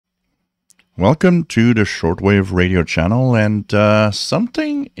Welcome to the Shortwave Radio channel, and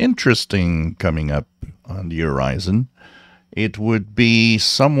something interesting coming up on the horizon. It would be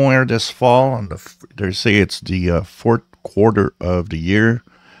somewhere this fall, they say it's the fourth quarter of the year.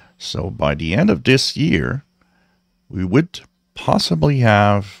 So by the end of this year, we would possibly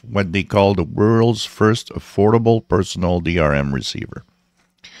have what they call the world's first affordable personal DRM receiver.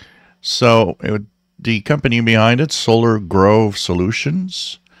 So the company behind it, Solar Grove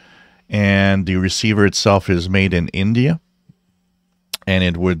Solutions, and the receiver itself is made in India, and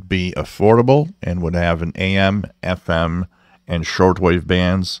it would be affordable and would have an AM, FM, and shortwave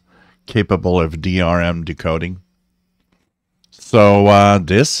bands capable of DRM decoding. So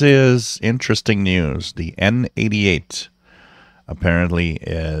this is interesting news. The N88 apparently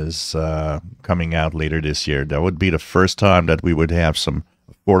is coming out later this year. That would be the first time that we would have some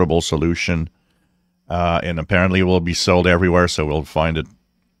affordable solution, and apparently it will be sold everywhere, so we'll find it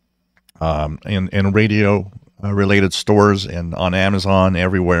in radio related stores and on Amazon,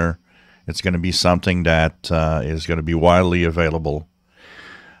 everywhere. It's going to be something that is going to be widely available.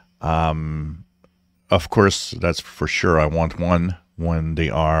 Of course, that's for sure. I want one when they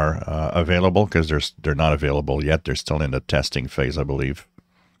are available, because they're not available yet. They're still in the testing phase, I believe.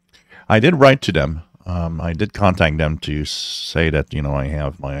 I did write to them. I did contact them to say that, I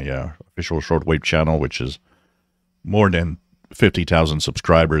have my official shortwave channel, which is more than 50,000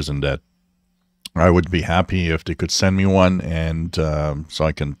 subscribers, and that I would be happy if they could send me one, and so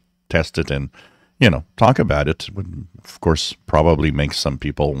I can test it and, talk about it. It would, of course, probably make some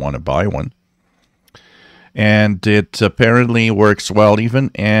people want to buy one. And it apparently works well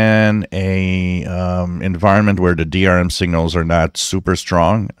even in a environment where the DRM signals are not super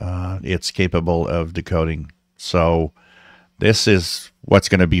strong. It's capable of decoding. So this is what's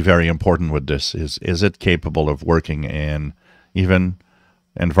going to be very important with this. Is it capable of working in even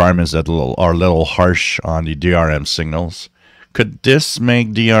environments that are a little harsh on the DRM signals? Could this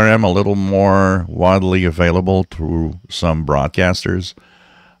make DRM a little more widely available through some broadcasters?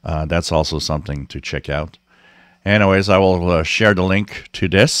 That's also something to check out. Anyways, I will share the link to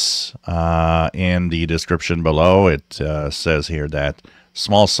this in the description below. It says here that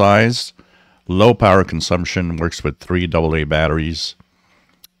small size, low power consumption, works with 3 AA batteries,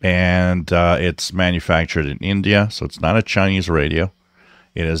 and it's manufactured in India, so it's not a Chinese radio.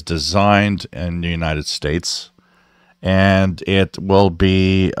 It is designed in the United States, and it will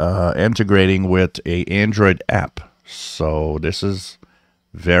be integrating with an Android app. So this is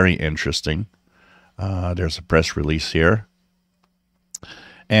very interesting. There's a press release here.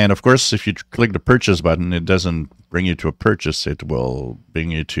 And of course, if you click the purchase button, it doesn't bring you to a purchase. It will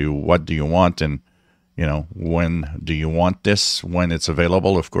bring you to what do you want, and when do you want this, when it's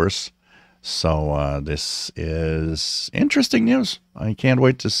available, of course. So this is interesting news. I can't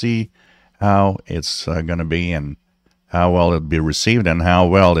wait to see how it's going to be, and how well it'll be received, and how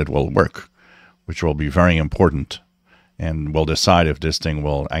well it will work, which will be very important, and will decide if this thing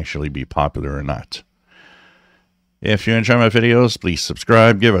will actually be popular or not. If you enjoy my videos, please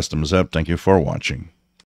subscribe, give us a thumbs up. Thank you for watching.